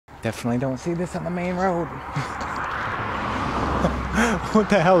Definitely don't see this on the main road. What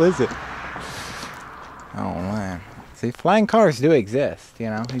the hell is it? Oh man. See, flying cars do exist, you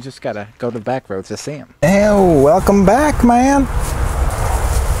know. You just gotta go to the back roads to see them. Hey, welcome back, man.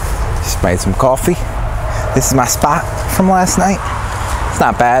 Just made some coffee. This is my spot from last night. It's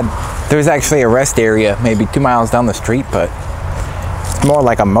not bad. There's actually a rest area maybe 2 miles down the street, but it's more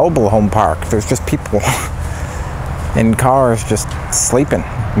like a mobile home park. There's just people in cars just sleeping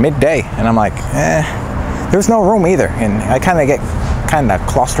midday, and I'm like, there's no room either, and I kind of get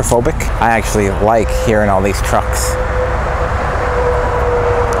claustrophobic. I actually like hearing all these trucks.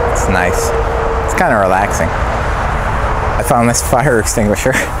 It's nice. It's kind of relaxing. I found this fire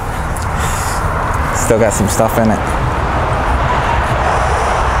extinguisher. Still got some stuff in it.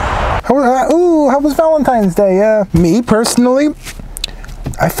 How was Valentine's Day? Me personally,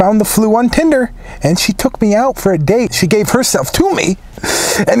 I found the flu on Tinder, and she took me out for a date. She gave herself to me.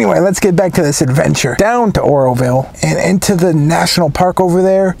 Anyway, let's get back to this adventure. Down to Oroville and into the national park over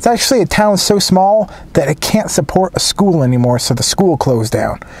there. It's actually a town so small that it can't support a school anymore, so the school closed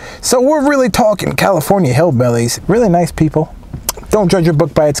down. So we're really talking California hillbillies. Really nice people. Don't judge a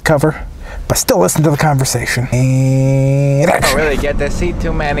book by its cover, but still listen to the conversation. And I don't really get to see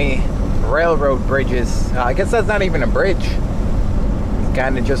too many railroad bridges. I guess that's not even a bridge. It's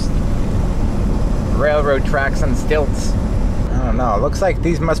kind of just railroad tracks on stilts. I don't know. It looks like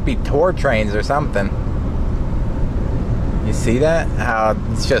these must be tour trains or something. You see that? How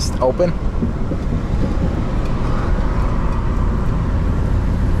it's just open?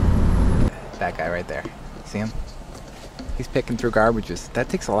 That guy right there. See him? He's picking through garbages. That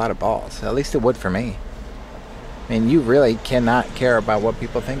takes a lot of balls. At least it would for me. I mean, you really cannot care about what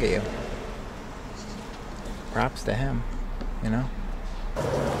people think of you. Props to him, you know?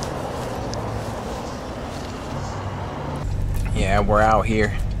 Yeah, we're out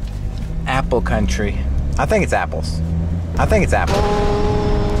here. Apple country. I think it's apples. I think it's apples.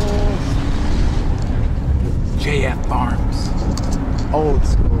 JF Farms. Old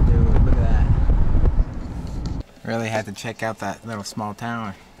school, dude. Look at that. Really had to check out that little small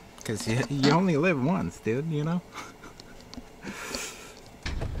town. Because you only live once, dude, you know?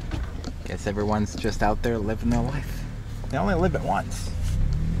 Guess everyone's just out there living their life. They only live it once.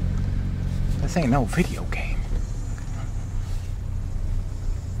 This ain't no video game.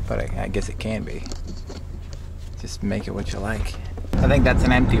 But I guess it can be. Just make it what you like. I think that's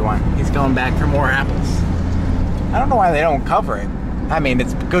an empty one. He's going back for more apples. I don't know why they don't cover it. I mean,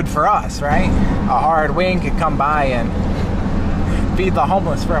 it's good for us, right? A hard wind could come by and feed the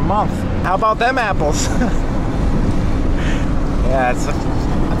homeless for a month. How about them apples? Yeah,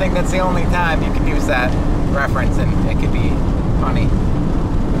 I think that's the only time you can use that reference, and it could be funny.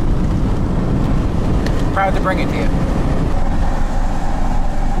 Proud to bring it to you.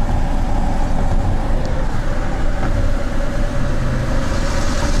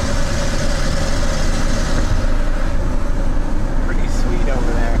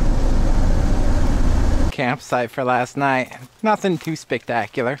 Campsite for last night. Nothing too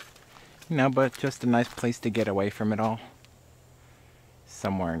spectacular, you know, but just a nice place to get away from it all.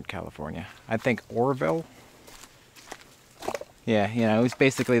 Somewhere in California. I think Oroville. Yeah, you know, it was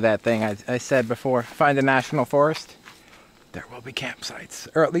basically that thing I said before. Find a national forest, there will be campsites,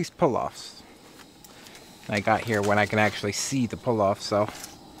 or at least pull-offs. I got here when I can actually see the pull-off, so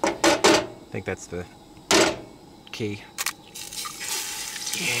I think that's the key.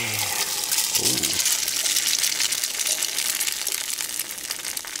 Yeah. Ooh.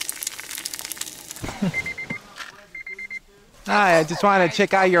 Hi, I just wanted to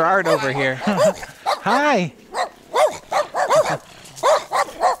check out your art over here. Hi.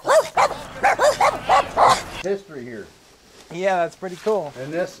 History here. Yeah, that's pretty cool.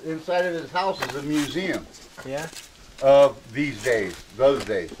 And this inside of his house is a museum. Yeah. Of these days, those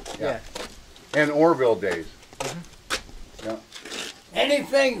days. Yeah. And Oroville days. Mm-hmm. Yeah.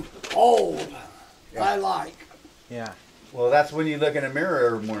 Anything old, I like. Yeah. Well, that's when you look in a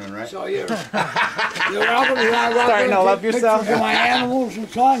mirror every morning, right? So you're welcome to starting to love yourself. Pictures of my animals and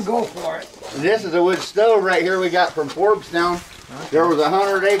so on, go for it. This is a wood stove right here we got from Forbes-town. Okay. There was a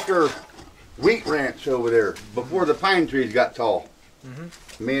 100-acre wheat ranch over there before the pine trees got tall.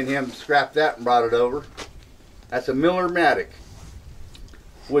 Mm-hmm. Me and him scrapped that and brought it over. That's a Miller-Matic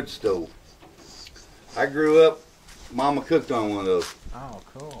wood stove. I grew up, Mama cooked on one of those. Oh,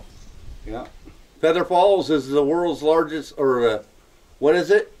 cool. Yeah. Feather Falls is the world's largest, or what is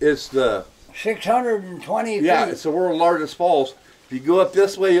it? It's the 620 feet. Yeah, it's the world's largest falls. If you go up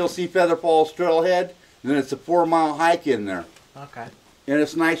this way, you'll see Feather Falls Trailhead, and then it's a 4-mile hike in there. Okay. And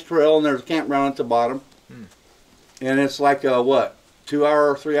it's a nice trail, and there's a campground at the bottom. Hmm. And it's like a, what,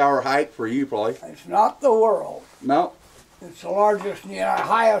 2-hour, 3-hour hike for you probably. It's not the world. No. It's the largest,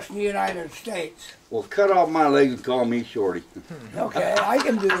 highest in the United States. Well, cut off my legs and call me Shorty. Okay, I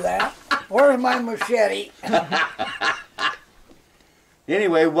can do that. Where's my machete?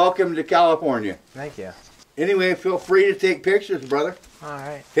 Anyway, welcome to California. Thank you. Anyway, feel free to take pictures, brother. All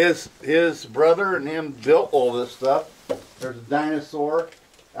right. His brother and him built all this stuff. There's a dinosaur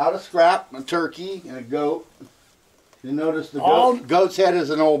out of scrap, a turkey, and a goat. You notice the goat's head is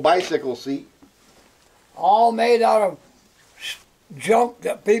an old bicycle seat. All made out of junk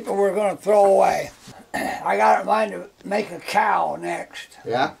that people were going to throw away. I got it in mind to make a cow next.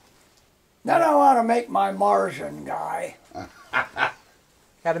 Yeah? Then I want to make my Martian guy.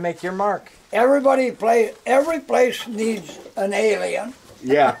 Got to make your mark. Every place needs an alien.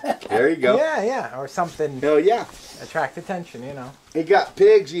 Yeah, there you go. Yeah, or something. Hell yeah. Attract attention, you know. He got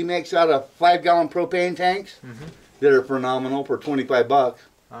pigs he makes out of 5-gallon propane tanks that are phenomenal for $25.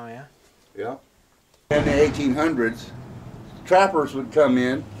 Oh, yeah? Yeah. In the 1800s, trappers would come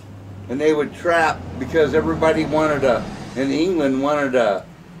in and they would trap because everybody in England wanted a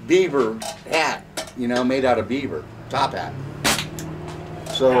beaver hat, made out of beaver, top hat.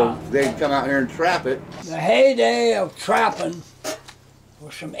 So they'd come out here and trap it. The heyday of trapping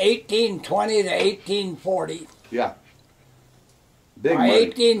was from 1820 to 1840. Yeah. Big By money.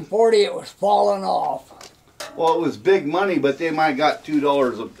 1840 it was falling off. Well, it was big money, but they might have got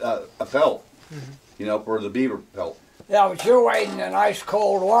 $2 a pelt, for the beaver pelt. Yeah, but you're wading in ice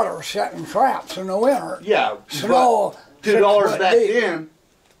cold water setting traps in the winter. Yeah, Snow. $2 back then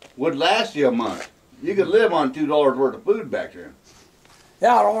would last you a month. You could live on $2 worth of food back then.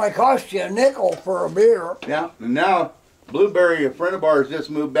 Yeah, it only cost you a nickel for a beer. Yeah, and now Blueberry, a friend of ours, just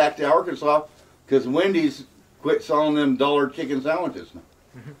moved back to Arkansas because Wendy's quit selling them dollar chicken sandwiches.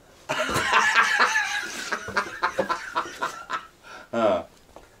 Well,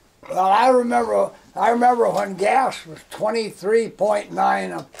 I remember when gas was 23.9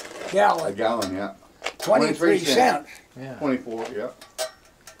 a gallon. A gallon, yeah. 23 cents. Yeah. 24, yeah.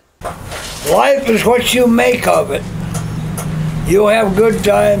 Life is what you make of it. You'll have good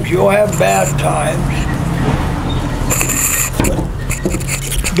times, you'll have bad times.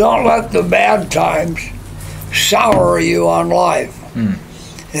 Don't let the bad times sour you on life.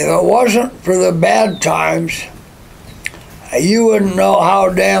 If it wasn't for the bad times, you wouldn't know how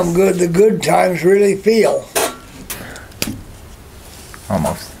damn good the good times really feel.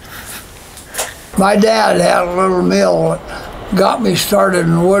 Almost. My dad had a little mill that got me started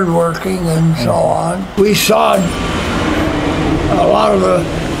in woodworking and so on. We sawed a lot of the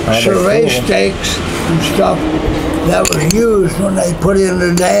survey stakes and stuff that was used when they put in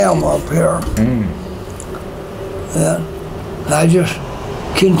the dam up here. And I just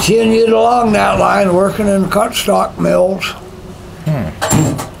continued along that line, working in cut stock mills.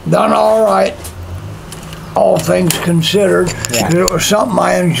 Done all right, all things considered, because it was something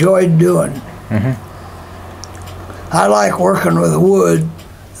I enjoyed doing. I like working with wood.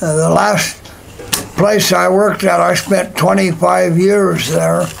 The last place I worked at, I spent 25 years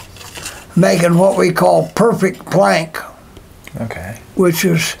there making what we call perfect plank. Okay. Which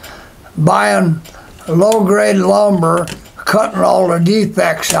is buying low-grade lumber, cutting all the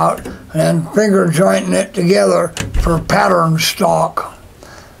defects out, and finger jointing it together for pattern stock.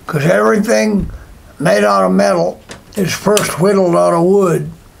 Because everything made out of metal is first whittled out of wood.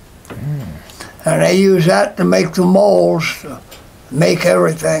 And they use that to make the molds, to make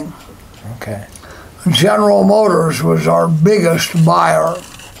everything. Okay. General Motors was our biggest buyer.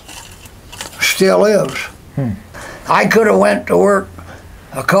 Still is. I could have went to work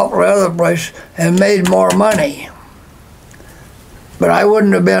a couple of other places and made more money, but I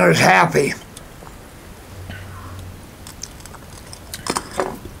wouldn't have been as happy.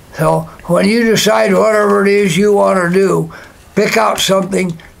 So when you decide whatever it is you want to do, pick out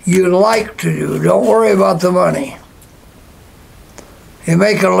something you like to do. Don't worry about the money. You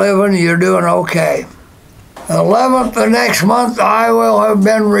make a living, you're doing okay. 11th of next month, I will have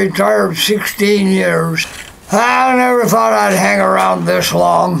been retired 16 years. I never thought I'd hang around this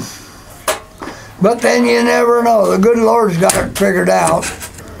long. But then you never know. The good Lord's got it figured out.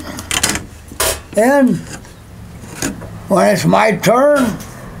 And when it's my turn,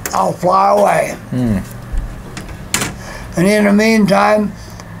 I'll fly away. And in the meantime,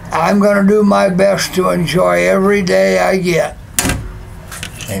 I'm going to do my best to enjoy every day I get.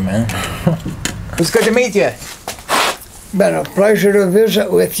 Amen. It's good to meet you. Been a pleasure to visit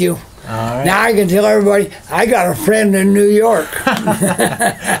with you. right. Now I can tell everybody I got a friend in New York.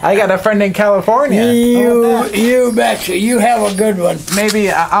 I got a friend in California. You betcha. You have a good one.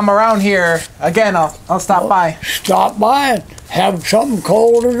 Maybe I'm around here again. I'll stop by. Stop by and have something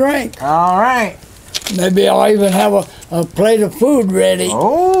cold to drink. All right. Maybe I'll even have a plate of food ready.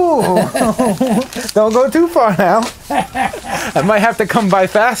 Oh, don't go too far now. I might have to come by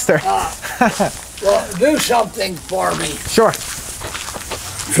faster. Well, do something for me. Sure.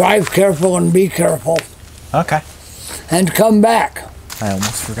 Drive careful and be careful. Okay. And come back. I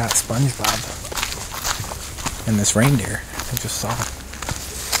almost forgot SpongeBob and this reindeer. I just saw it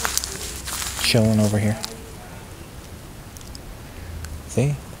chilling over here.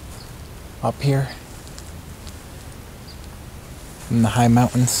 See? Up here in the high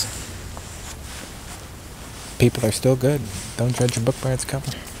mountains. People are still good. Don't judge a book by its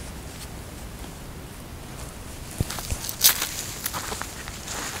cover.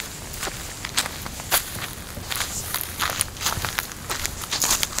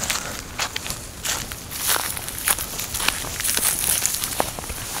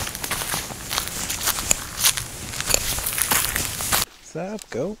 What's up,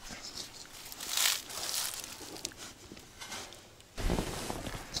 goat?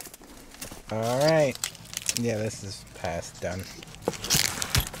 Alright. Yeah, this is past done.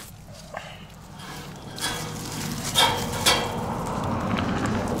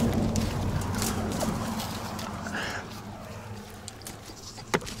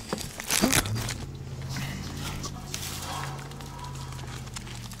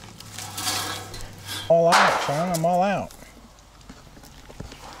 All out, Sean. I'm all out.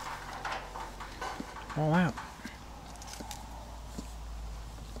 All out.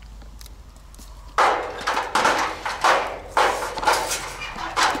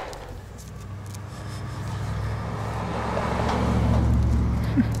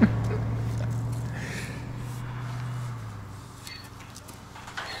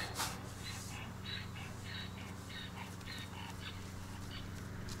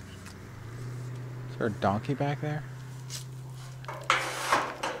 Is there a donkey back there?